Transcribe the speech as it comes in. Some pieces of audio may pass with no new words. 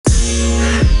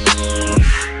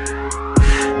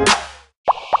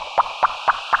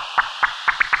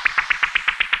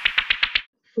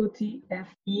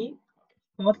FTFE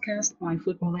podcast by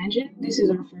Football Engine. This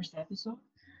is our first episode.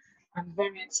 I'm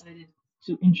very excited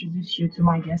to introduce you to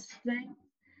my guests today,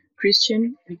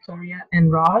 Christian, Victoria,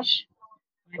 and Raj.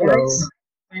 Hi Hello. guys,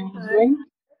 how are you doing?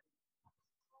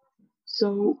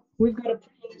 So we've got a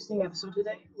pretty interesting episode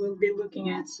today. We'll be looking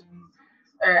at some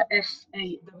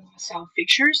FAWSL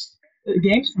fixtures,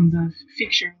 games from the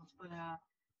fixture of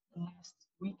the last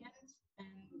weekend, and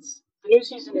the new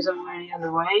season is already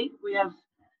underway. We have already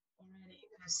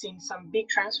seen some big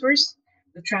transfers.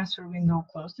 The transfer window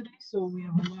closed today, so we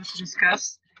have a lot to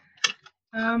discuss.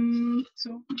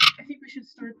 So I think we should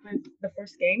start with the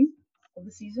first game of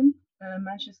the season,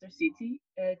 Manchester City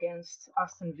against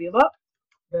Aston Villa.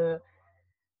 The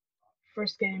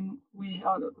first game we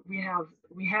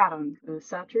had on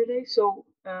Saturday. So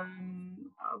I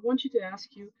want you to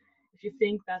ask you if you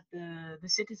think that the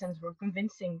citizens were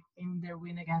convincing in their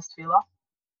win against Villa.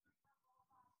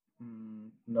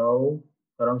 No,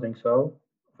 I don't think so.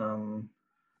 Um,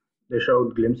 they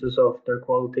showed glimpses of their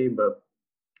quality, but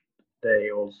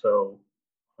they also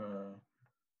uh,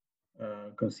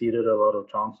 conceded a lot of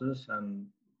chances, and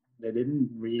they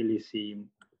didn't really seem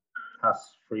as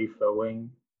free flowing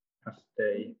as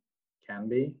they can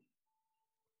be.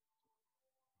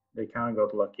 They kind of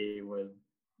got lucky with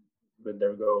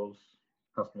their goals.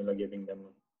 Aston Villa giving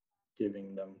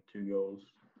them two goals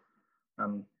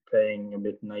and playing a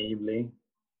bit naively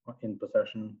in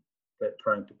possession,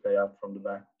 trying to play out from the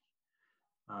back.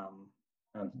 um,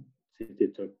 and City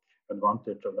took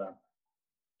advantage of that.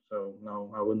 So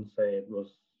no, I wouldn't say it was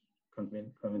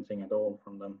convincing at all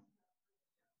from them.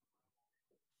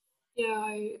 Yeah,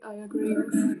 I agree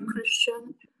with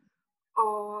Christian.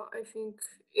 I think,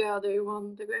 yeah, they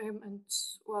won the game and,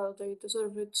 well, they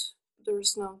deserve it.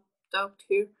 There's no doubt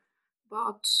here.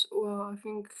 But, well, I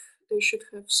think they should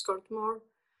have scored more.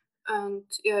 And,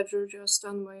 yeah, Georgia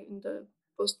Stanway in the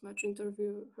post match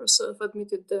interview herself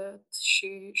admitted that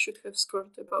she should have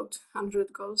scored about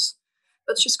 100 goals.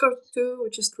 But she scored two,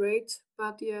 which is great.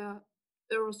 But, yeah,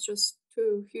 there was just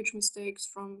two huge mistakes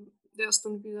from the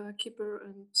Aston Villa keeper,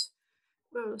 and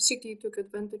well, City took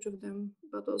advantage of them,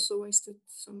 but also wasted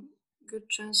some good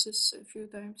chances a few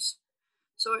times.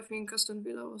 So I think Aston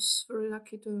Villa was very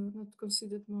lucky to not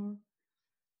concede more.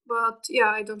 But yeah,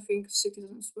 I don't think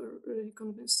citizens were really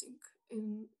convincing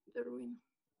in their win.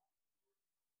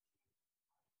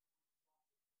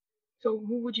 So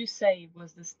who would you say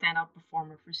was the standout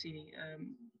performer for City?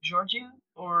 Georgia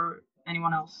or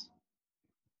anyone else?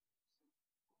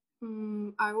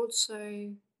 I would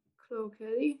say Chloe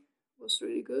Kelly was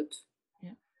really good.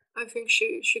 Yeah. I think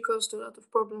she caused a lot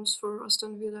of problems for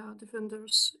Aston Villa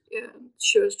defenders. Yeah, and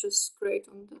she was just great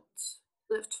on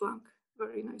that left flank.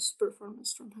 Very nice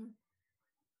performance from her.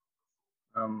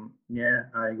 Yeah,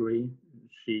 I agree.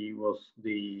 She was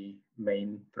the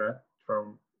main threat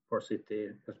from for City,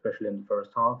 especially in the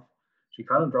first half. She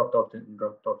kind of dropped off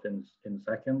in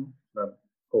second, but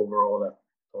overall, I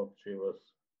thought she was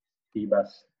the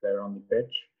best player on the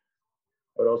pitch.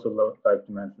 I would also like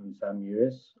to mention Sam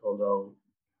Lewis, although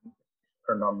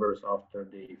her numbers after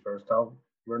the first half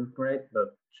weren't great,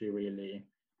 but she really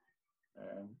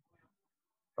um,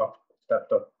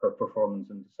 stepped up her performance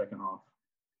in the second half.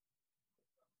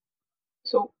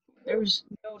 So there's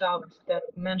no doubt that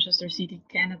Manchester City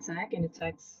can attack and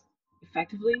attacks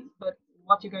effectively, but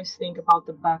what do you guys think about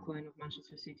the backline of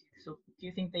Manchester City? So do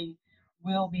you think they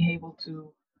will be able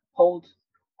to hold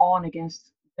on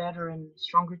against better and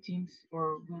stronger teams,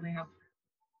 or will they have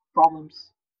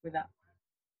problems with that?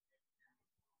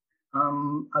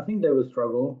 I think they will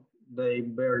struggle. They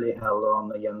barely held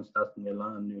on against Aston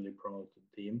Villa, a newly promoted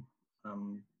team.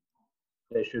 Um,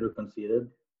 they should have conceded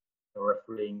a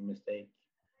refereeing mistake,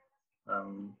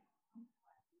 um,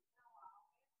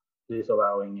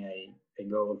 disallowing a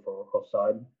goal for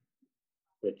offside,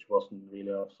 which wasn't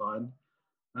really offside.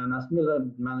 And Aston Villa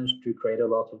managed to create a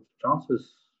lot of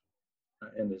chances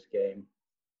in this game.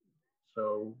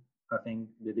 So I think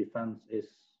the defense is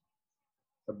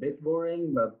a bit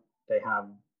boring, but they have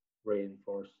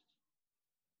reinforced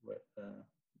with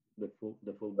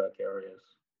the fullback areas.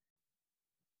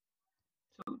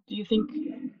 So do you think,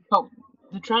 well,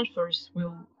 the transfers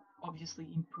will obviously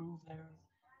improve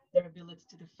their ability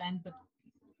to defend, but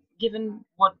given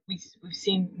what we've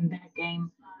seen in that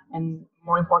game, and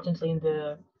more importantly in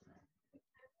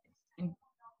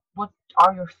what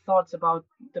are your thoughts about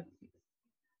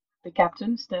the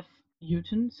captain, Steph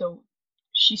Houghton? So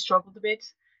she struggled a bit.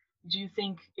 Do you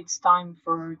think it's time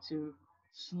for her to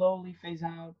slowly phase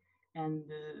out and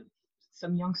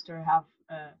some youngster have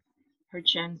her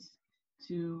chance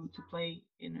to play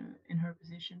in her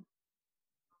position?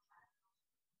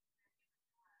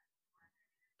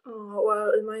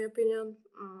 Well, in my opinion,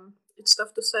 it's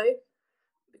tough to say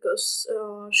because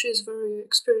she's a very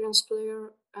experienced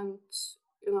player, and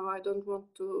I don't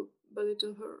want to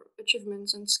belittle her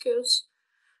achievements and skills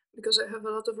because I have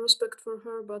a lot of respect for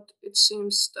her. But it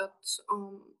seems that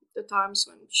the times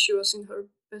when she was in her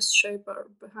best shape are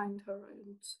behind her,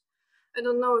 and I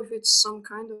don't know if it's some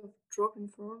kind of drop in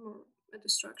form or a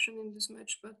distraction in this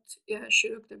match. But yeah, she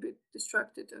looked a bit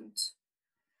distracted, and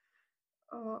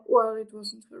well, it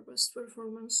wasn't her best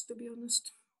performance, to be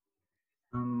honest.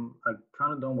 I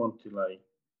kind of don't want to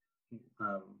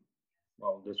um,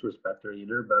 well, disrespect her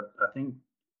either, but I think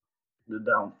the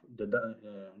down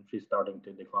she's starting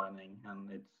to declining,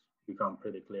 and it's become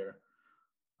pretty clear.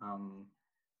 Um,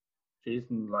 she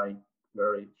isn't like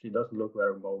very. She doesn't look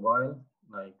very mobile.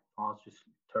 Like fast, she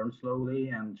turns slowly,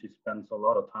 and she spends a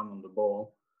lot of time on the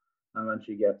ball. And when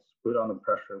she gets put under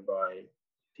pressure by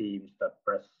teams that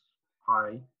press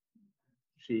high,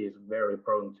 she is very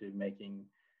prone to making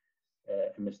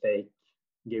a mistake,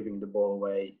 giving the ball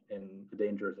away in a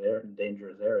dangerous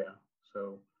area.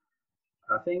 So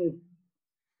I think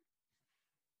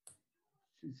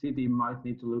City might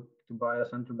need to look to buy a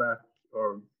centre back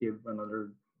or give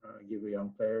a young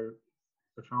player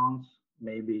a chance.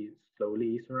 Maybe slowly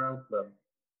ease her out, but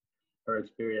her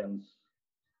experience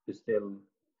is still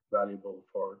valuable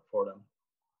for them.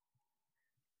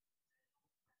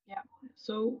 Yeah.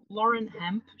 So Lauren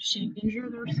Hemp, she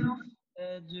injured herself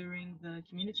during the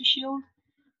Community Shield,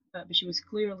 but she was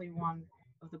clearly one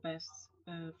of the best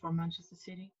for Manchester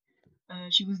City.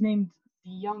 She was named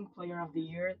the Young Player of the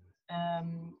Year.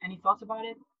 Any thoughts about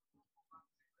it?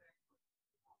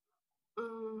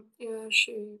 Yeah,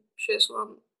 she has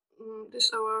won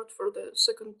this award for the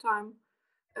second time,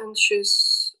 and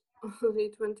she's only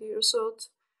 20 years old.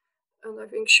 And I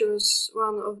think she was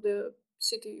one of the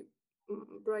city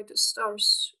brightest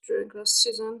stars during last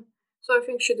season. So I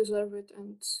think she deserves it,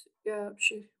 and yeah,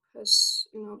 she has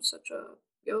such a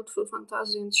youthful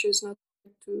fantasy, and she's not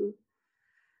too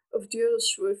of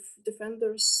duels with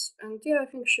defenders. And yeah, I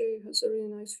think she has a really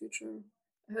nice future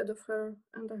ahead of her,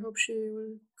 and I hope she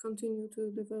will continue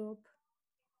to develop.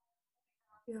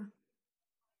 Yeah.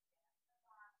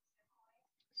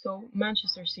 So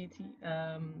Manchester City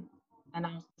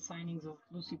announced the signings of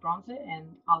Lucy Bronze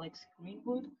and Alex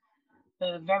Greenwood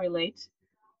very late,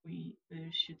 we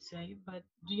should say. But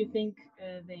do you think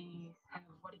they have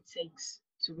what it takes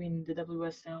to win the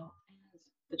WSL and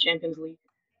the Champions League?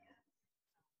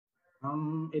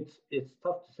 It's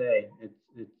tough to say.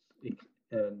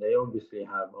 They obviously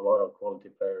have a lot of quality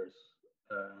players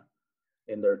uh,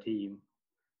 in their team,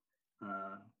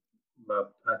 uh,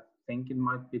 but I think it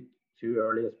might be too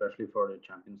early, especially for the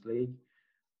Champions League.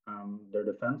 Their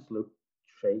defense looked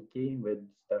shaky with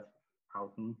Steph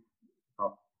Houghton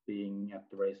not being at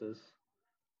the races.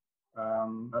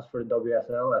 As for the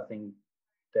WSL, I think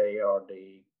they are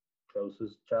the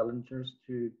closest challengers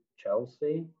to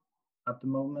Chelsea at the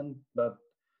moment, but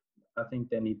I think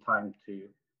they need time to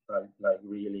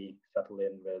really settle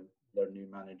in with their new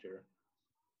manager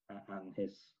and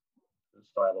his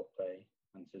style of play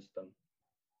and system.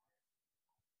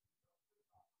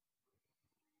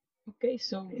 Okay,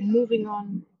 so moving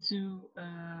on to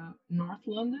North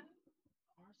London,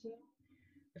 Arsenal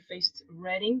faced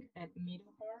Reading at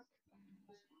Meadow Park.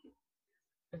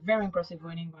 A very impressive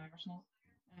winning by Arsenal.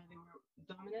 They were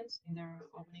dominant in their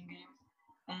opening game,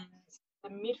 and the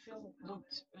midfield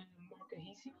looked more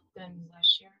cohesive than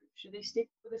last year. Should they stick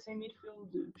with the same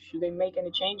midfield? Should they make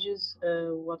any changes?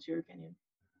 What's your opinion?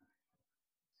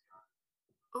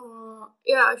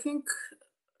 Yeah, I think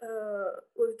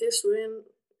with this win,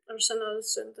 Arsenal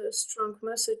sent a strong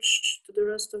message to the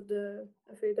rest of the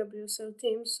FAWSL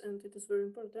teams, and it is very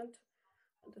important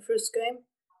at the first game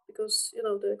because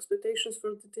the expectations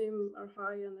for the team are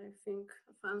high, and I think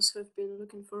fans have been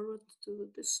looking forward to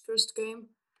this first game.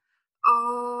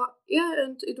 Yeah,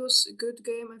 and it was a good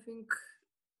game. I think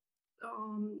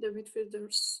the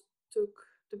midfielders took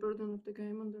the burden of the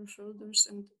game on their shoulders,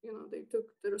 and they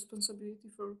took the responsibility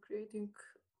for creating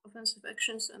offensive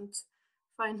actions. And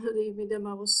finally,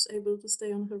 Midema was able to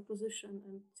stay on her position,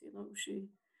 and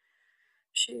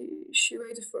she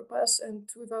waited for a pass and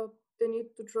without the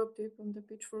need to drop deep on the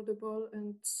pitch for the ball.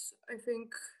 And I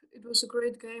think it was a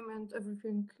great game, and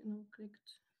everything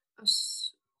clicked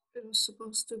as it was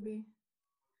supposed to be.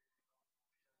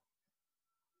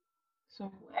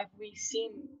 So, have we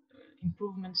seen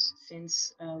improvements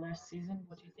since last season?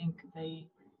 What do you think they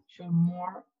show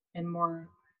more and more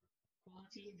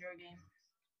quality in their game?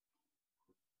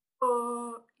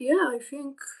 Yeah, I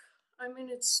think. I mean,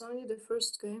 it's only the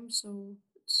first game, so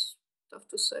it's tough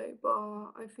to say. But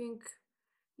I think,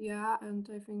 Yeah, and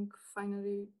I think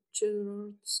finally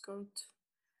Jill scored,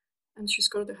 and she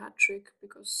scored a hat trick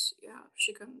because yeah,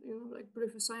 she can like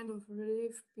breathe a sign of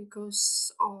relief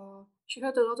because she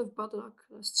had a lot of bad luck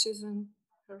last season.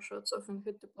 Her shots often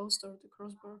hit the post or the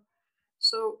crossbar.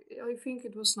 So I think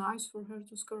it was nice for her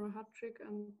to score a hat trick,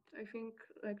 and I think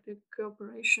like the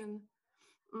cooperation,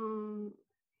 um,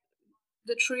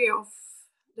 the trio of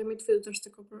the midfielders, the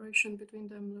cooperation between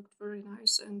them looked very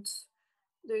nice, and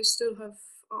they still have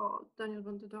Daniel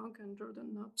van de Donk and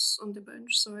Jordan Knobs on the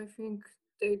bench, so I think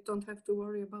they don't have to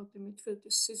worry about the midfield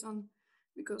this season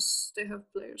because they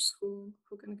have players who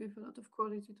can give a lot of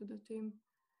quality to the team.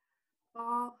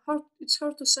 It's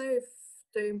hard to say if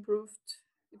they improved.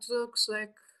 It looks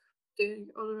like they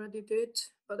already did,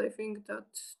 but I think that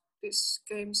these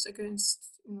games against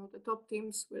the top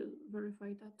teams will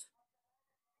verify that.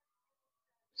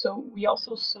 So we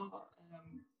also saw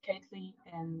Caitley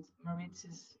and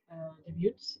Maritz's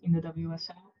debuts in the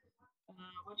WSL.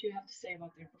 What do you have to say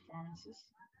about their performances?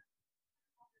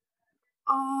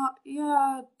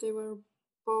 Yeah, they were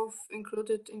both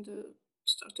included in the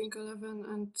starting 11,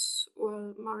 and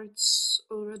well, Maritz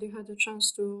already had a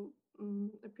chance to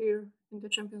appear in the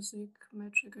Champions League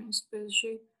match against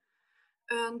PSG.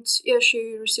 And yeah,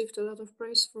 she received a lot of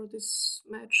praise for this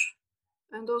match.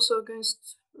 And also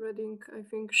against Reading, I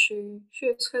think she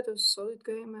has had a solid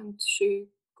game, and she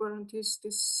guarantees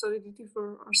this solidity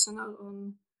for Arsenal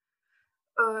on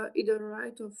either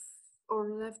right of or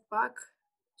left back.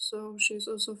 So she's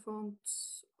also fond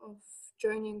of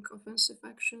joining offensive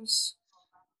actions.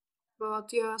 But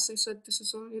yeah, as I said, this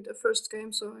is only the first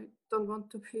game, so I don't want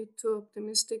to be too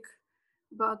optimistic.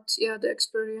 But yeah, the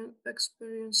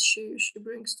experience she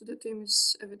brings to the team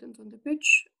is evident on the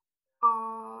pitch.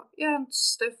 Yeah, and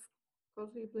Steph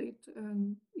Curry played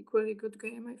an equally good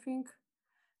game, I think.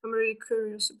 I'm really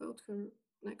curious about her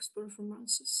next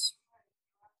performances.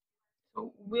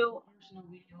 So will Arsenal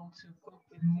be able to cope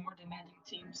with more demanding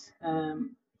teams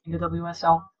in the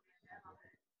WSL?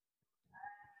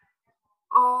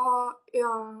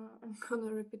 Yeah, I'm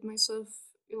gonna repeat myself.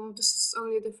 This is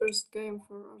only the first game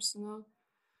for Arsenal.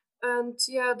 And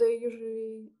yeah, they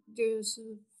usually do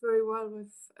very well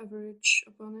with average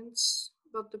opponents.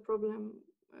 But the problem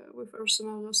with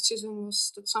Arsenal last season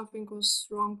was that something was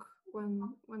wrong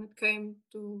when it came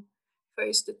to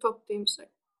face the top teams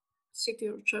like City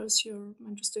or Chelsea or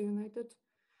Manchester United.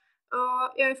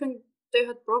 Yeah, I think they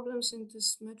had problems in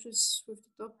these matches with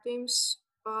the top teams,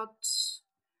 but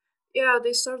yeah,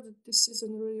 they started this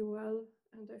season really well,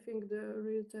 and I think the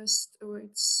real test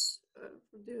awaits for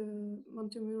the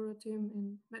Montemurro team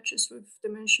in matches with the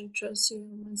mentioned Chelsea or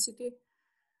Man City.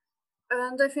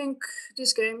 And I think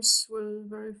these games will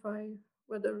verify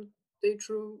whether they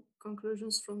drew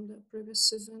conclusions from the previous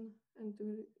season, and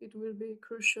it will be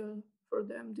crucial for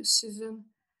them this season.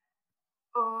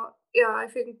 Yeah, I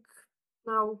think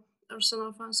now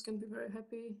Arsenal fans can be very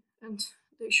happy, and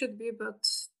they should be, but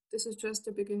this is just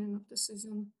the beginning of the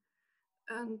season.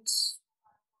 And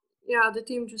yeah, the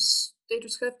team just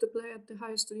have to play at the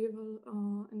highest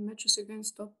level in matches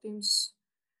against top teams.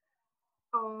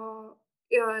 Uh,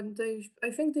 yeah, and I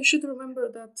think they should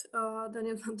remember that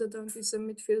Daniel van de Donk is a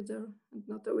midfielder and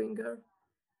not a winger.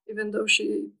 Even though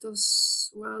she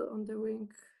does well on the wing,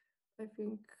 I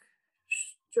think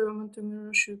Joe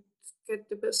Montemurro should get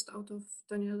the best out of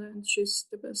Daniela, and she's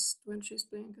the best when she's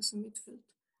playing as a midfield.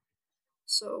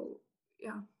 So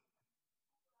yeah.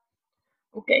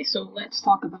 Okay, so let's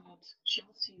talk about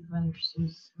Chelsea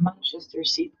versus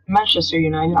Manchester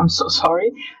United. I'm so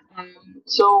sorry.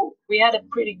 So we had a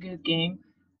pretty good game,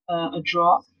 a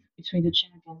draw between the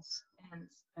champions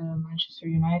and Manchester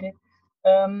United.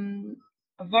 Um,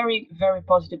 a very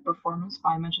positive performance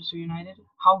by Manchester United.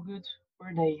 How good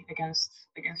were they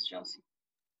against Chelsea?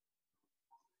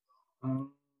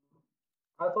 Um,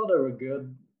 I thought they were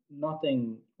good.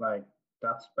 Nothing like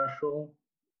that special.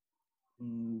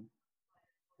 Mm,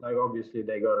 like obviously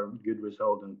they got a good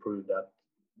result and proved that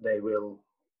they will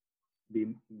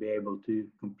be able to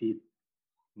compete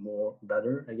more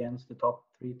better against the top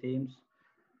three teams.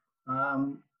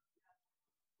 Um,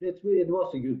 it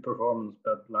was a good performance,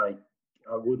 but like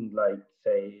I wouldn't like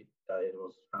say that it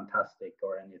was fantastic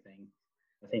or anything.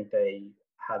 I think they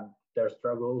had their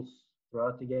struggles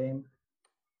throughout the game,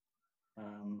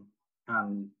 um,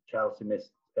 and Chelsea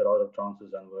missed a lot of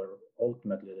chances and were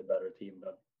ultimately the better team.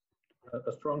 But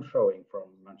a strong showing from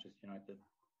Manchester United.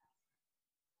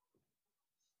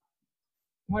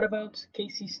 What about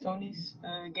Casey Stoney's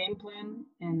game plan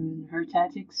and her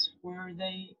tactics? Were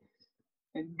they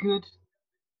good,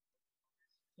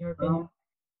 in your opinion? Um,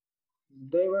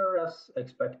 they were as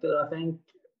expected, I think.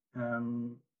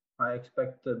 Um, I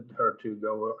expected her to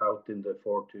go out in the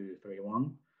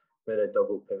 4-2-3-1 with a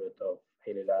double pivot of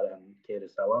Hailey Ladd and Katie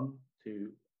Salem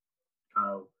to kind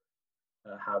of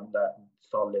have that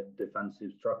solid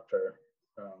defensive structure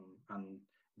and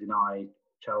deny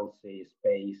Chelsea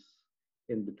space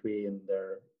in between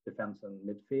their defense and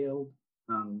midfield,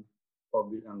 and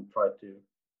try to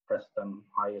press them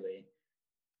highly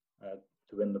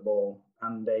to win the ball.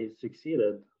 And they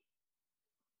succeeded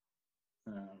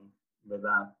with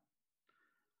that.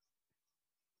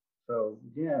 So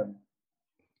yeah,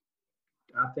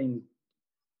 I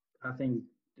think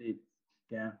it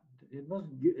yeah it was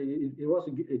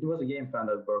it was a game plan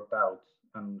that worked out,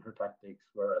 and her tactics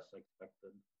were as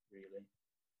expected, really.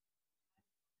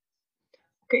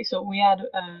 Okay, so we had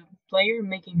a player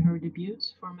making her debut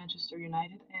for Manchester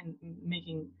United and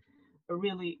making a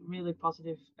really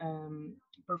positive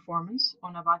performance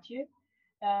on Abatie.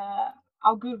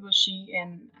 How good was she,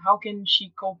 and how can she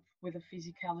cope with the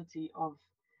physicality of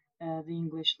the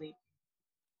English league?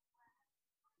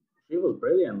 She was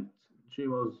brilliant. She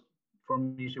was, for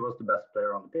me, she was the best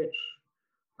player on the pitch.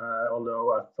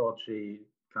 Although I thought she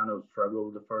kind of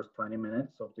struggled the first 20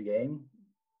 minutes of the game,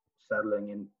 settling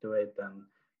into it and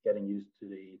getting used to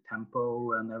the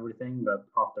tempo and everything. But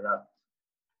after that,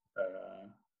 uh,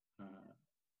 uh,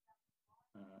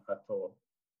 I thought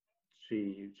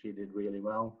she did really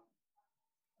well.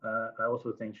 I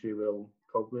also think she will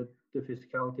cope with the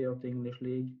physicality of the English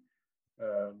league.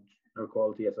 Uh, Her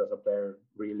quality as a player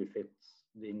really fits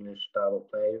the English style of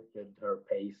play with her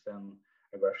pace and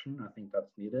aggression. I think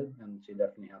that's needed, and she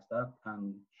definitely has that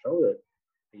and showed it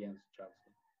against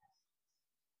Chelsea.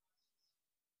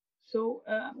 So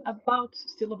about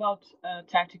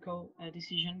tactical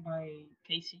decision by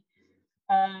Casey.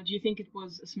 Do you think it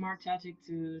was a smart tactic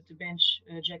to bench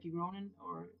Jackie Ronan,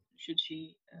 or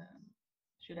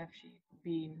should have she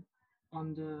been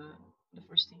on the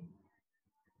first team?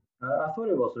 I thought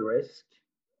it was a risk.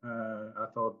 I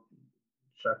thought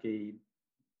Shaki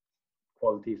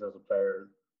qualities as a player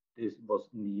was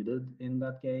needed in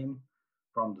that game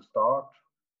from the start.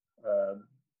 Uh,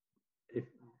 if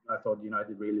I thought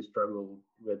United really struggled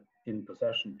with in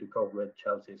possession to cope with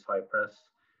Chelsea's high press,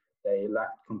 they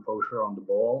lacked composure on the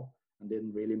ball and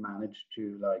didn't really manage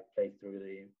to like through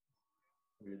the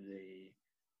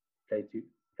play to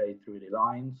play through the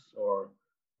lines or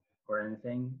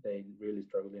anything. They really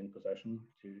struggled in possession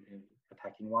to in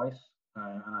attacking wise,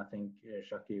 and I think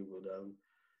Shaki would have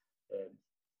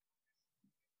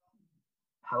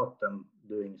helped them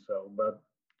doing so. But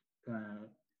uh,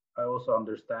 I also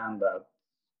understand that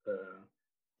uh,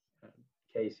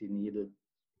 Casey needed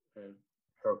uh,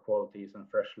 her qualities and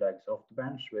fresh legs off the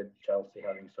bench, with Chelsea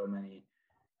having so many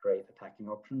great attacking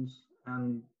options.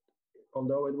 And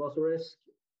although it was a risk,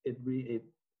 it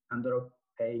ended up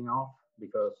paying off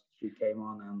because she came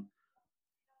on and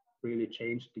really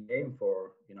changed the game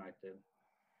for United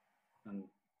and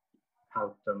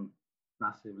helped them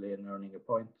massively in earning a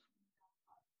point.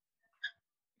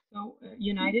 So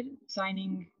United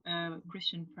signing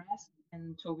Christian Press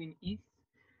and Tobin Heath.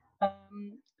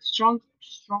 Strong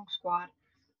squad.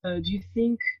 Do you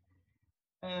think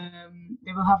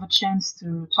they will have a chance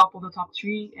to topple the top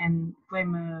three and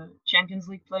claim a Champions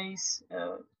League place,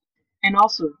 and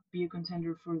also be a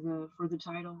contender for the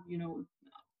title? You know,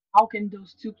 how can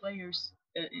those two players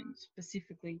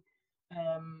specifically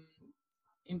um,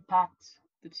 impact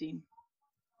the team?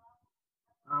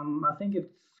 I think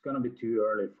it's going to be too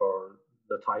early for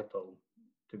the title,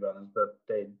 to be honest, but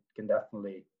they can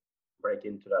definitely break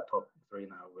into that top three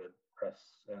now with Press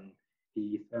and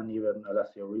Heath and even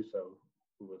Alessio Russo,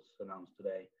 who was announced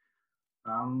today.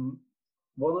 Um,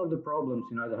 One of the problems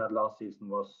United had last season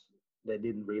was they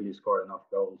didn't really score enough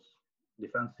goals.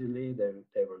 Defensively,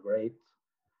 they were great,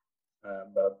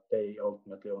 but they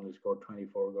ultimately only scored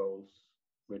 24 goals,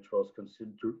 which was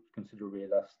considerably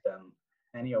less than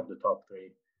any of the top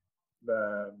three.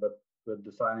 But with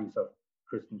the signings of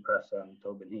Kristen Press and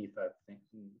Tobin Heath, I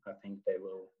think they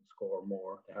will score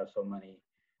more. They have so many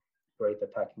great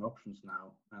attacking options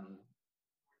now, and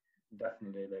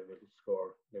definitely they will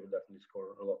score. They will definitely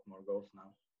score a lot more goals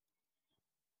now.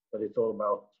 But it's all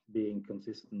about being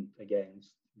consistent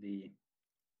against the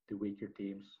weaker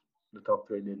teams. The top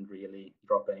three didn't really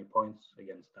drop any points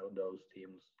against those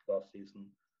teams last season,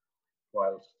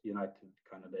 whilst United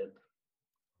kind of did,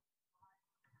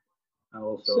 and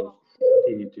also So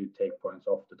continue to take points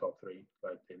off the top three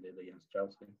like they did against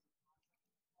Chelsea.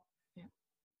 yeah.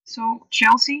 So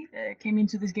Chelsea came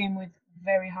into this game with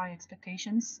very high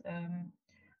expectations.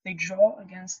 They draw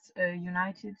against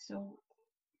United, so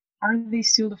are they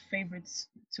still the favorites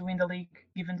to win the league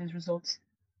given these results?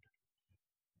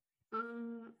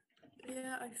 Mm,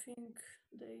 Yeah, I think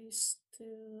they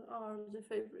still are the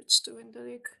favorites to win the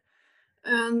league.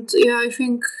 And yeah, I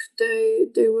think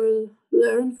they will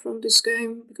learn from this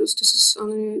game because this is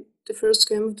only the first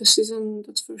game of the season,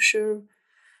 that's for sure.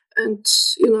 And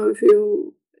if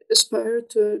you aspire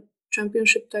to a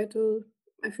championship title,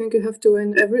 I think you have to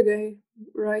win every game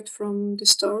right from the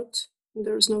start.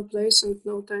 There's no place and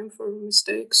no time for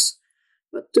mistakes.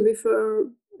 But to be fair,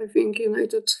 I think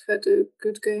United had a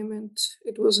good game, and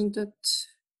it wasn't that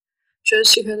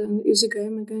Chelsea had an easy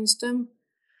game against them.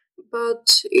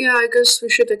 But yeah, I guess we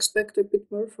should expect a bit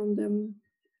more from them,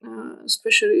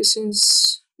 especially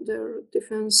since their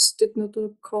defense did not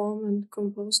look calm and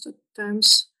composed at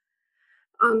times.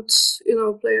 And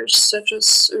players such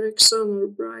as Ericsson or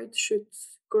Bright should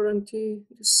guarantee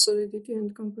this solidity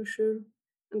and composure.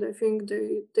 And I think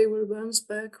they will bounce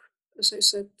back. As I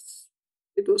said,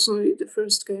 it was only the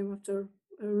first game after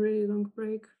a really long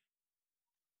break.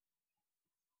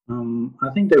 I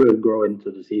think they will grow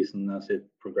into the season as it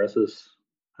progresses.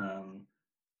 Um,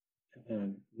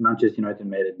 Manchester United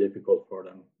made it difficult for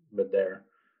them with their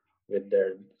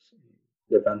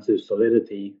defensive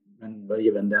solidity, and but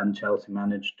even then, Chelsea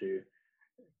managed to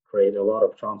create a lot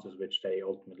of chances which they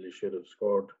ultimately should have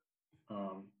scored.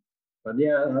 Um, but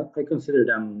yeah, I consider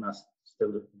them as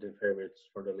still the favorites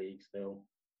for the league still,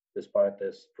 despite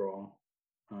this draw.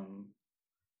 Um,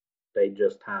 they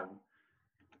just have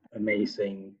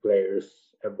amazing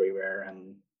players everywhere,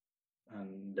 and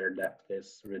their depth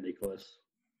is ridiculous.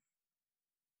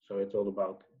 So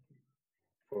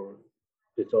for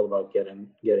it's all about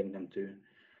getting them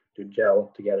to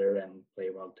gel together and play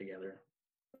well together.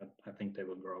 But I think they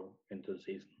will grow into the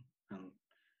season and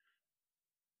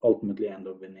ultimately end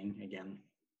up winning again.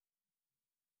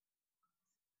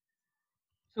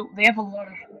 So they have a lot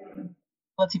of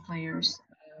quality players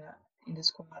in the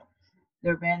squad.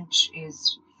 Their bench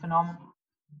is phenomenal.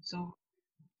 So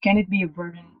can it be a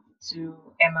burden to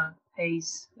Emma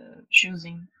Hayes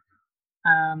choosing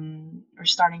or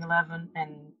starting 11,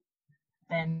 and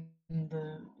then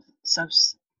the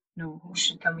subs know who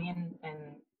should come in and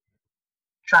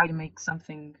try to make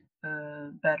something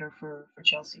better for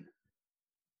Chelsea?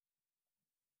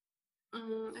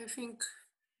 I think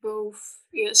both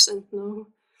yes and no,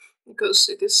 because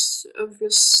it is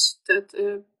obvious that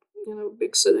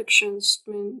big selections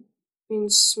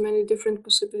means many different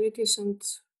possibilities, and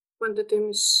when the team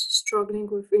is struggling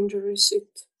with injuries,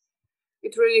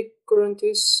 it really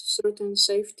guarantees certain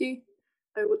safety.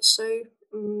 I would say.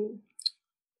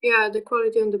 Yeah, the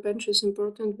quality on the bench is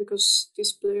important because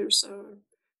these players are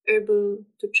able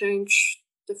to change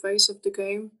the face of the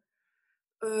game.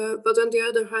 But on the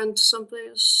other hand, some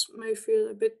players may feel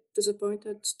a bit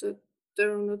disappointed that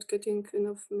they're not getting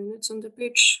enough minutes on the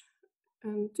pitch.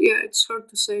 And yeah, it's hard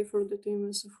to say for the team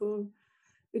as a whole.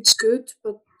 It's good,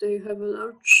 but they have a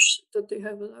large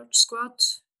squad.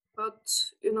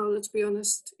 But let's be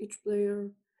honest, each player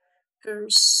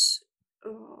cares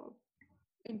uh,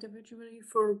 individually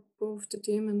for both the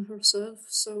team and herself.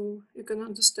 So you can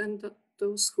understand that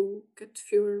those who get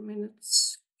fewer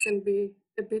minutes can be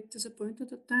a bit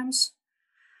disappointed at times.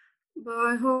 But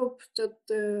I hope that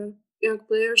the young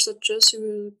players at Chelsea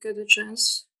will get a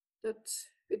chance. That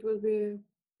it will be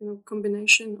a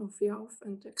combination of youth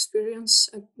and experience,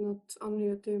 and not only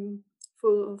a team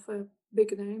full of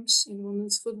big names in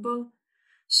women's football.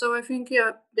 So I think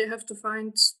yeah, they have to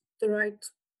find the right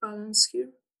balance here.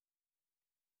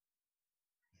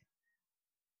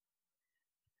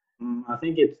 I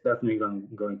think it's definitely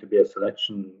going to be a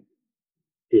selection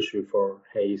issue for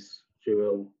Hayes. She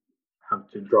will have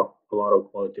to drop a lot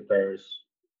of quality players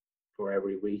for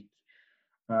every week,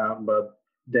 but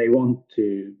they want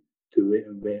to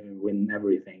win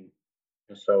everything.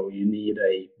 So you need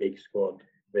a big squad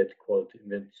with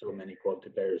so many quality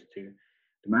players to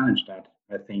manage that.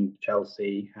 I think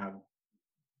Chelsea are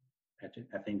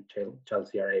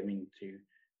aiming to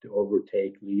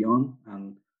overtake Lyon,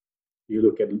 and you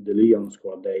look at the Lyon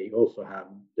squad; they also have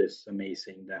this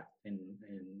amazing depth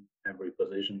in every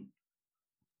position,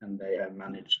 and they have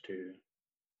managed to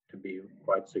be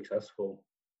quite successful.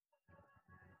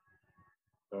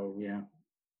 So yeah,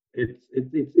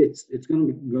 it's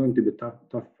going to be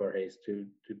tough for Hayes to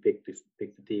pick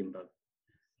the team, but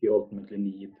you ultimately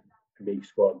need a big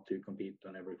squad to compete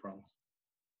on every front.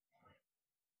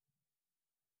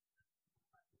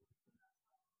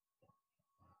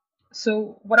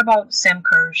 So what about Sam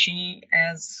Kerr? She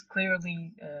has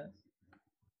clearly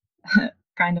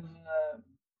kind of a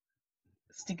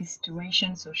sticky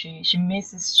situation, so she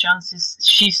misses chances.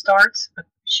 She starts, but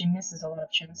she misses a lot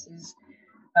of chances.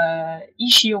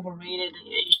 Is she overrated?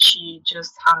 Is she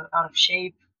just out of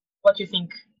shape? What do you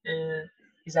think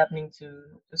is happening to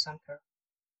Sam Kerr?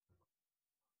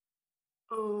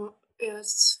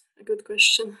 Yes, a good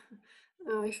question.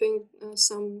 I think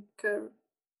Sam Kerr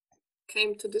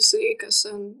came to this league as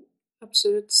an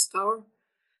absolute star,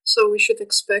 so we should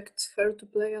expect her to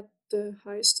play at the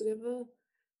highest level.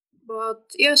 But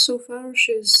yeah, so far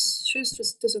she's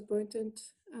just disappointed,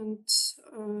 and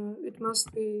it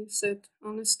must be said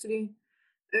honestly.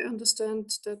 I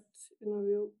understand that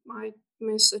you might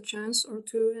miss a chance or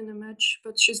two in a match,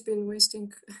 but she's been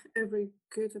wasting every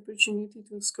good opportunity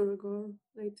to score a goal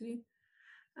lately.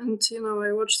 And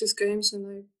I watch these games and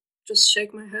I just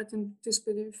shake my head in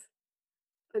disbelief.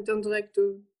 I don't like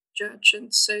to judge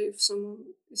and say if someone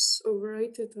is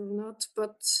overrated or not,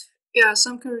 but yeah,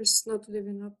 Samker is not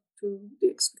living up to the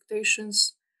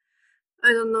expectations.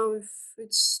 I don't know if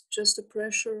it's just the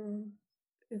pressure or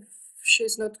if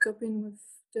she's not coping with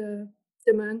the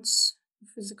demands,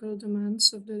 physical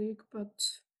demands of the league, but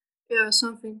yeah,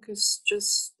 something is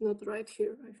just not right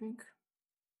here, I think.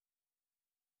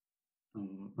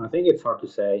 I think it's hard to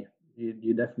say.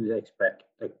 You definitely expect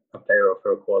a player of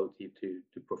her quality to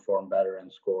perform better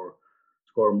and score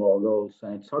more goals,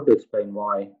 and it's hard to explain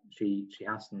why she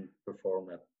hasn't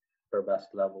performed at her best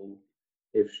level.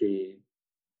 If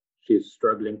she's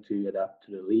struggling to adapt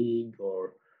to the league,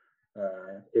 or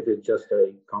if it's just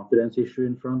a confidence issue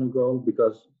in front of goal,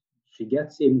 because she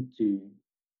gets into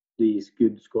these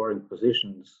good scoring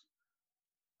positions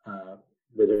uh,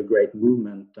 with a great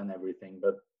movement and everything,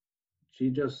 but she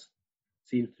just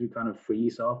seems to kind of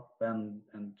freeze up and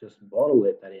just bottle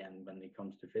it at the end when it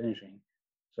comes to finishing.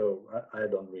 So I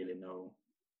don't really know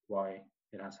why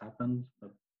it has happened,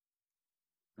 but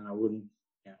and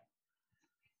yeah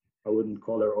I wouldn't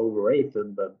call her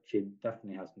overrated, but she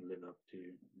definitely hasn't lived up to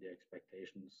the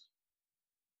expectations.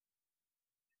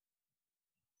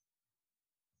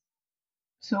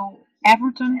 So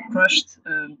Everton crushed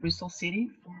Bristol City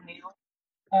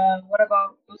 4-0. What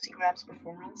about Lucy Graham's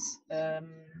performance?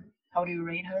 How do you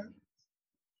rate her?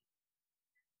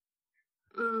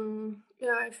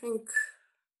 Yeah, I think,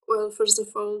 well, first of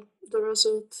all, the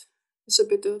result is a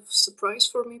bit of surprise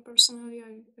for me personally.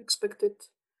 I expected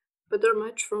better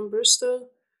match from Bristol,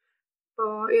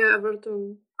 but yeah,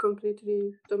 Everton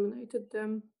completely dominated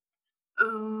them.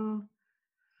 Uh,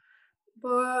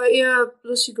 but yeah,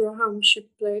 Lucy Graham, she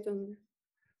played a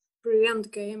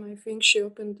brilliant game. I think she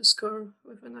opened the score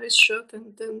with a nice shot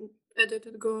and then added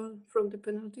a goal from the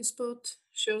penalty spot.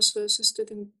 She also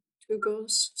assisted in two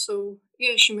goals, so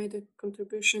yeah, she made a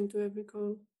contribution to every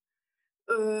goal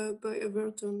by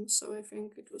Everton. So I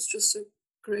think it was just a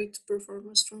great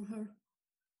performance from her.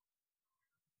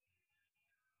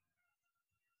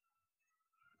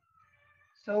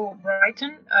 So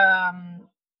Brighton,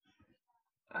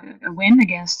 a win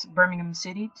against Birmingham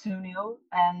City 2-0,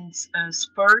 and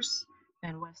Spurs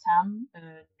and West Ham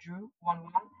drew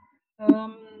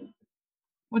 1-1.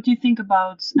 What do you think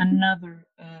about another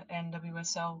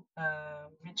NWSL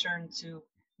return to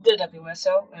the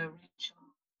WSL, Rachel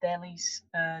Daly's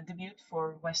debut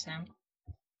for West Ham?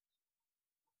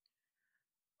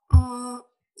 Uh,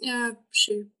 yeah,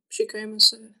 she came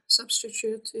as a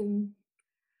substitute in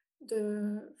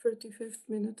the 35th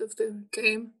minute of the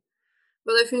game.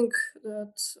 But I think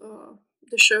that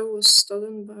the show was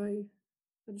stolen by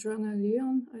Adriana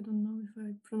Leon. I don't know if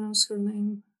I pronounce her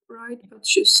name right, but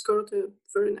she scored a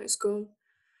very nice goal.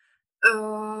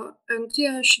 And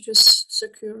yeah, she just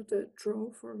secured a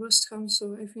draw for West Ham.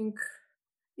 So I think,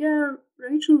 yeah,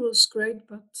 Rachel was great,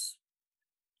 but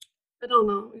I don't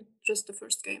know. It's just the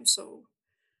first game, so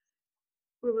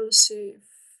we will see if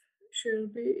she'll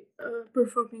be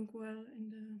performing well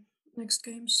in the next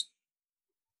games.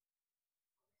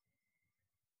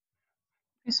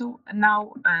 Okay, so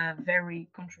now a very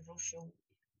controversial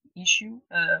issue,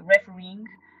 refereeing.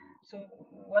 So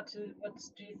what do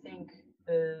you think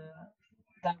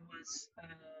that was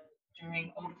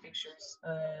during all the fixtures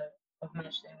of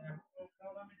match day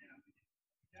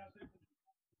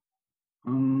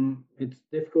one? It's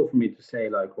difficult for me to say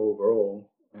like overall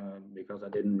because I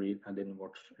didn't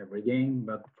watch every game,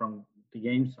 but from the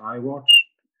games I watched,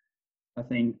 I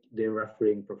think the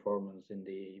refereeing performance in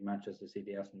the Manchester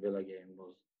City Aston Villa game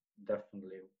was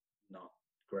definitely not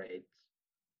great.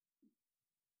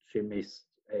 She missed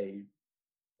a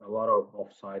lot of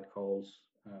offside calls,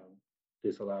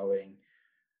 disallowing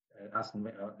Aston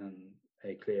Villa and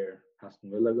a clear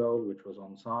Aston Villa goal, which was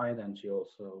onside, and she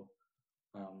also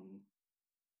um,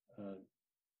 uh,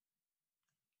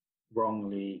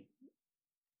 wrongly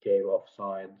gave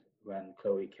offside when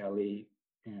Chloe Kelly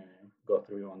got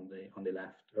through on the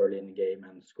left early in the game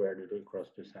and squared it across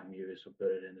to Sam Hughes who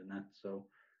put it in the net. So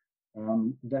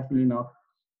definitely not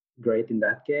great in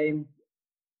that game.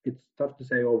 It's tough to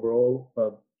say overall,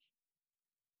 but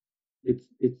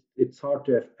it's hard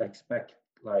to expect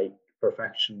like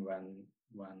perfection when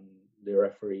the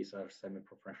referees are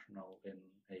semi-professional in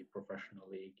a professional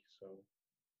league. So,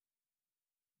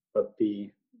 but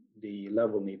the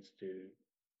level needs to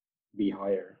be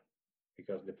higher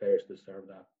because the players deserve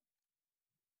that.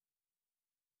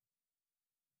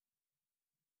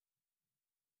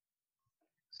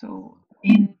 So,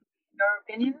 in your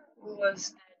opinion, who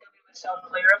was the WSL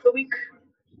Player of the Week?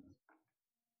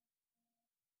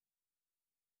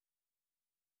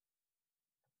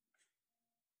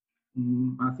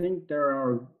 I think there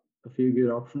are a few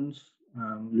good options.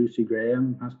 Lucy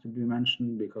Graham has to be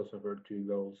mentioned because of her 2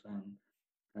 goals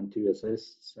and 2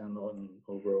 assists and an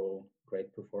overall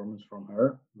great performance from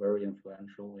her. Very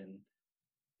influential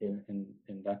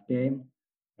in that game.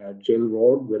 Jill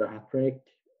Ward with a hat trick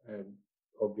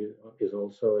is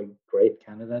also a great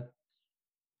candidate.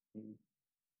 You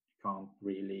can't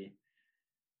really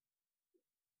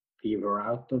leave her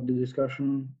out of the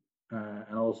discussion.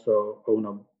 And also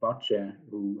Ona Bache,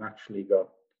 who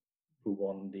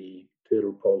won the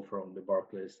Twitter poll from the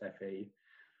Barclays FA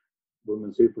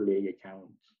Women's Super League account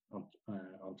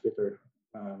on Twitter.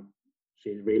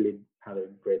 She really had a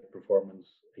great performance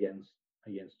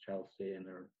against Chelsea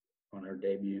on her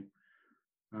debut.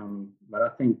 But I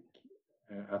think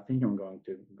I'm going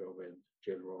to go with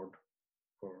Jill Ward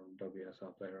for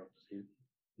WSL Player of the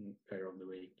Season, Player of the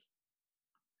Week.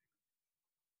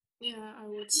 Yeah, I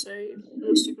would say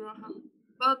Lucy Graham,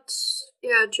 but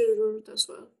yeah, Jill Ward as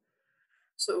well.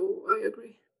 So I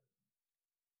agree.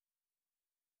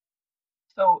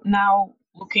 So now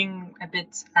looking a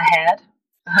bit ahead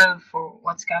for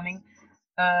what's coming,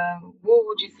 who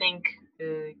would you think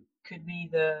could be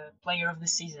the player of the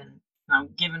season now,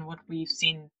 given what we've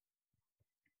seen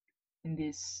in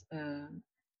these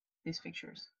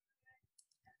fixtures?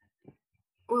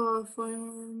 Well, for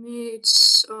me,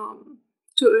 it's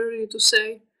too early to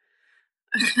say.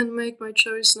 I can make my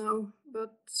choice now,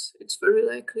 but it's very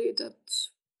likely that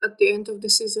at the end of the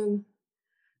season,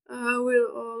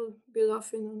 we'll all be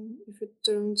laughing if it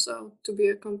turns out to be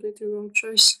a completely wrong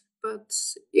choice. But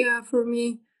yeah, for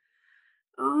me,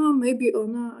 maybe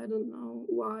Ona. I don't know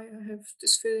why I have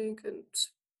this feeling, and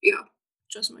yeah,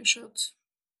 just my shot.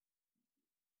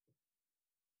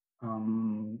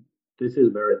 This is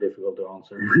very difficult to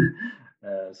answer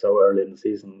so early in the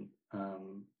season.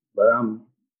 But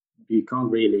you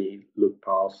can't really look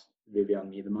past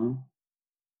Vivian Miedema.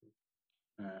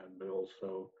 But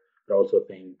also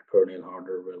think Pernille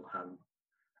Harder will have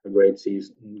a great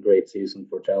season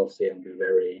for Chelsea and be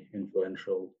very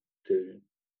influential to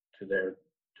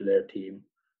their team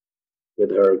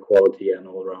with her quality and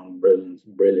all round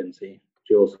brilliancy.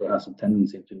 She also has a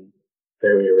tendency to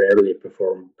very rarely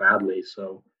perform badly,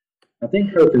 so I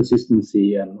think her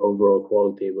consistency and overall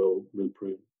quality will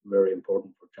prove very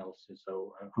important for Chelsea.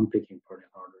 So I'm picking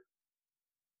Pernille Harder.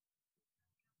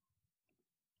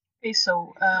 Okay,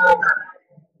 so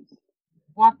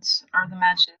what are the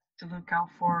matches to look out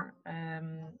for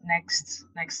next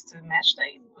match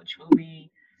day, which will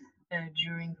be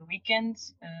during the weekend?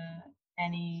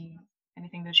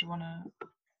 Anything that you want to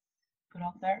put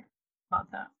out there about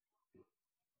that?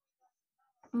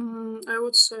 I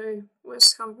would say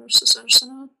West Ham versus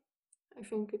Arsenal. I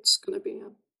think it's gonna be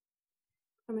an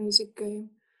amazing game,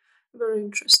 very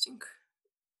interesting.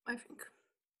 I think.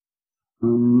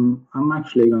 I'm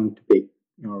actually going to pick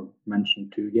or mention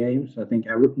 2 games. I think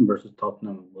Everton versus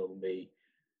Tottenham will be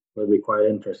quite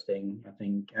interesting. I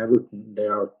think Everton, they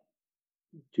are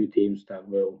 2 teams that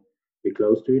will be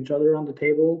close to each other on the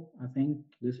table, I think,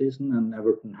 this season, and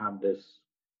Everton have this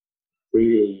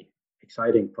really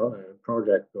exciting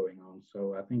project going on.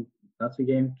 So I think that's a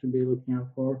game to be looking out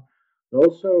for. But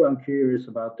also, I'm curious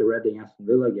about the Reading Aston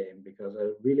Villa game because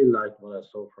I really liked what I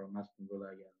saw from Aston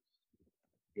Villa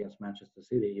against Manchester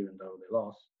City. Even though they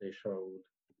lost, they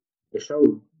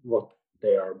showed what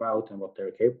they are about and what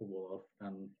they're capable of.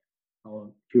 And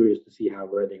I'm curious to see how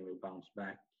Reading will bounce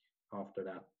back after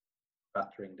that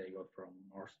battering they got from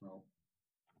Arsenal.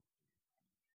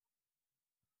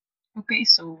 Okay,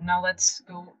 so now let's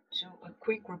go to a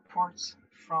quick report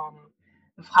from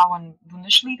the Frauen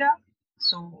Bundesliga.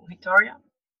 So, Victoria,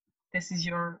 this is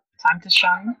your time to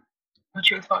shine.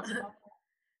 What's your thoughts about that?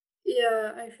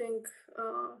 Yeah, I think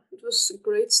it was a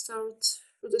great start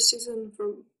for the season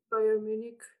from Bayern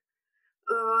Munich.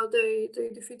 They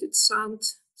defeated Sand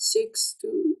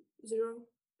 6-0,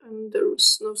 and there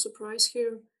was no surprise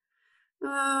here.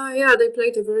 Yeah, they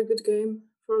played a very good game.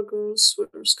 4 goals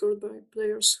were scored by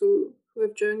players who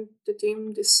have joined the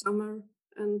team this summer.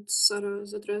 and Sara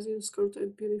Zadrazil scored a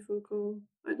beautiful goal.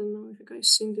 I don't know if you guys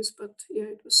seen this, but yeah,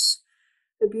 it was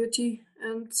a beauty.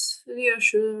 And Lia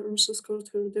Schüler also scored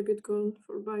her debut goal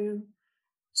for Bayern.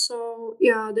 So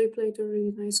yeah, they played a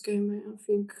really nice game. I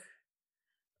think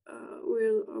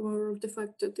we're aware of the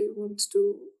fact that they want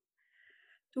to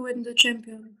win the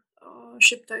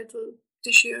championship title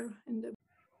this year in the.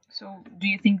 So, do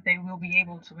you think they will be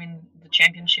able to win the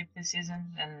championship this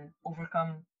season and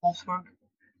overcome Wolfsburg?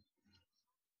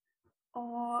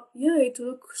 Yeah, it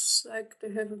looks like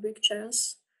they have a big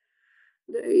chance.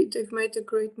 They've made a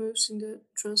great moves in the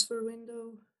transfer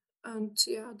window, and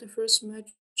yeah, the first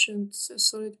match and a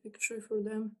solid victory for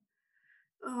them.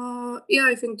 Yeah,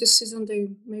 I think this season they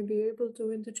may be able to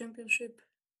win the championship,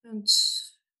 and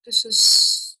this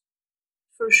is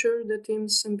for sure the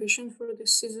team's ambition for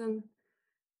this season.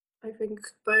 I think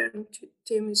Bayern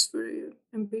team is very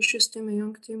ambitious team, a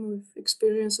young team with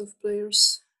experience of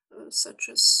players such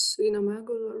as Lina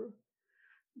Magul or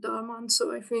Dahlmann.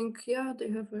 So I think yeah, they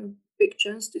have a big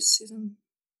chance this season.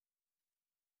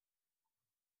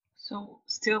 So,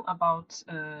 still about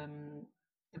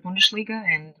the Bundesliga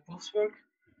and Wolfsburg.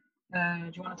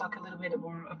 Do you want to talk a little bit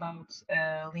more about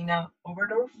Lena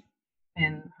Oberdorf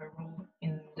and her role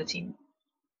in the team?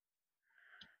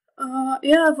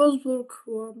 Yeah, Wolfsburg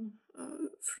won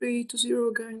 3-0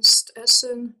 against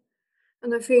Essen,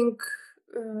 and I think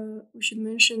we should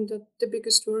mention that the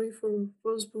biggest worry for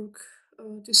Wolfsburg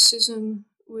this season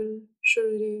will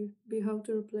surely be how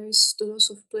to replace the loss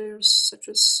of players such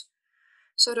as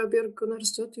Sara Björk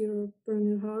Gunnarsdottir or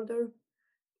Bernard Harder.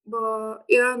 But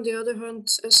yeah, on the other hand,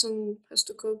 Essen has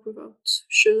to cope without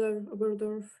Schiller,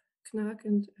 Oberdorf, Knack,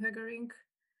 and Hegering.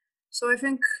 So I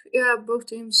think, yeah, both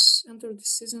teams entered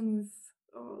this season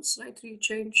with slightly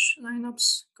changed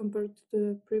lineups compared to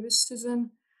the previous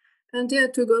season. And yeah,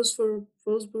 2 goals for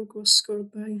Wolfsburg was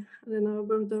scored by Lena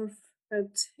Oberdorf. And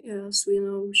yeah, as we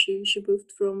know, she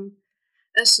moved from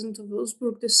Essen to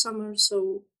Wolfsburg this summer.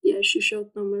 So yeah, she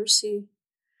showed no mercy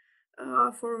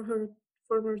for her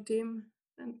former team.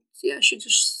 And yeah, she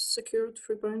just secured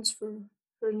 3 points for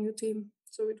her new team.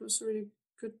 So it was really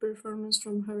good performance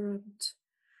from her, and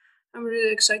I'm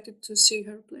really excited to see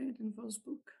her play in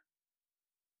Wolfsburg.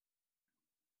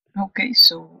 Okay,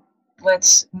 so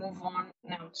let's move on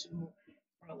now to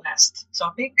our last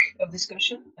topic of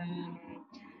discussion.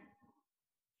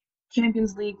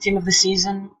 Champions League Team of the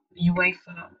Season.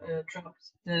 UEFA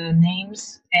dropped the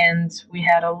names, and we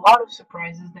had a lot of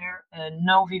surprises there.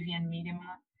 No Vivian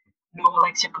Miedema, no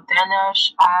Alexia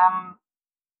Putellas,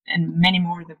 and many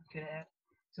more that we could add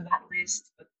to that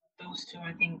list. But those two,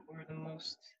 I think, were the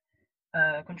most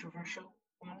controversial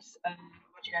ones.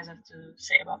 What do you guys have to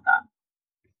say about that?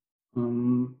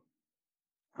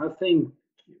 I think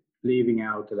leaving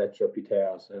out Alexia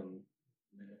Putellas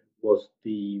was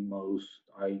the most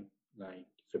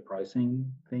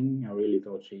surprising thing. I really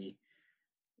thought she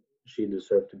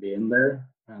deserved to be in there,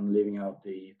 and leaving out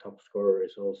the top scorer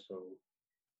is also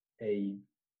a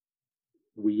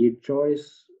weird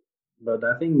choice. But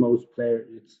I think most players,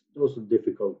 it's also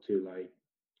difficult to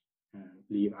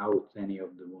leave out any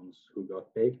of the ones who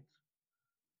got picked.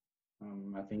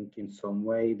 I think in some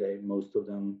way most of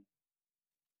them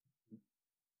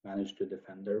managed to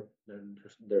defend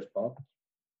their spot,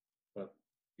 but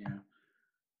yeah,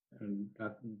 and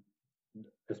that,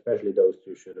 especially those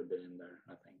two should have been in there,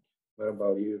 I think. What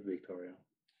about you, Victoria?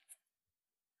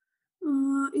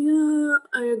 Yeah,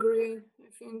 I agree. I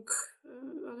think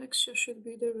Alexia should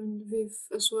be there and Viv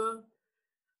as well.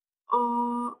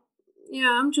 Uh,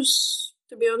 yeah,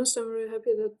 to be honest, I'm really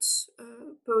happy that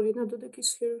Paulina Dudek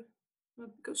is here.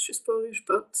 Not because she's Polish,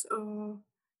 but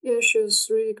yeah, she was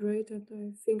really great, and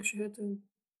I think she had a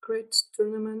great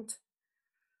tournament.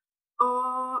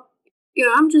 Uh,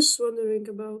 yeah, I'm just wondering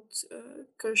about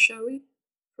Karshawi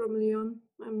from Lyon.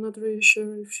 I'm not really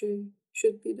sure if she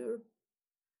should be there.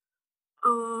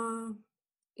 Uh,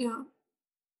 yeah,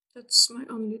 that's my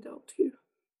only doubt here.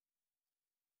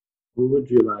 Who would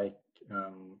you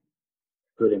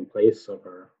put in place of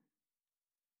her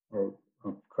or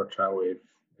of Karchawi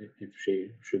if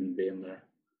she shouldn't be in there?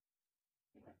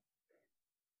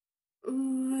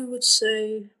 I would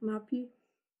say Mapi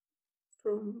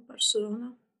from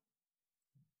Barcelona.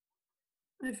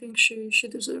 I think she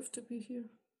deserved to be here.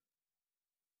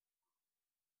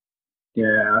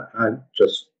 Yeah, I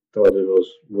just thought it was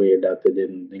weird that they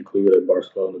didn't include a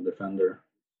Barcelona defender.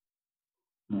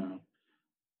 Uh,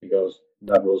 because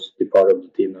that was the part of the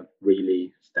team that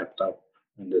really stepped up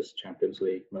in this Champions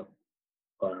League. But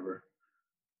whatever.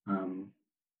 Um,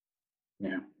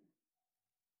 yeah,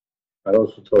 I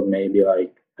also thought maybe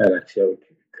Alexia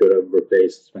could have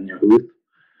replaced Svenja Huth,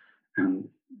 and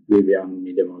Vivian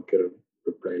Miedema could have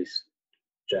replaced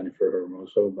Jennifer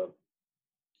Hermoso, but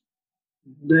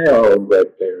they are all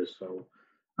great players. So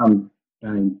and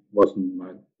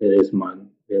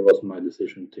it was my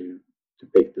decision to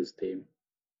pick this team.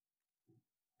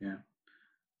 Yeah,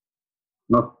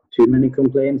 not too many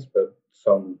complaints, but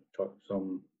some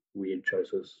weird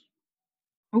choices.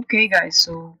 Okay, guys,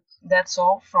 so that's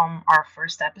all from our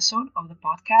first episode of the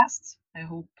podcast. I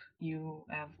hope you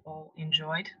have all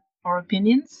enjoyed our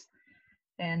opinions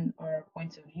and our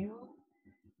points of view.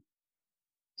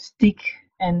 Stick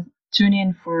and tune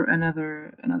in for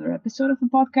another episode of the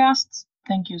podcast.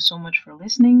 Thank you so much for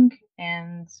listening,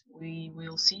 and we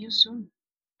will see you soon.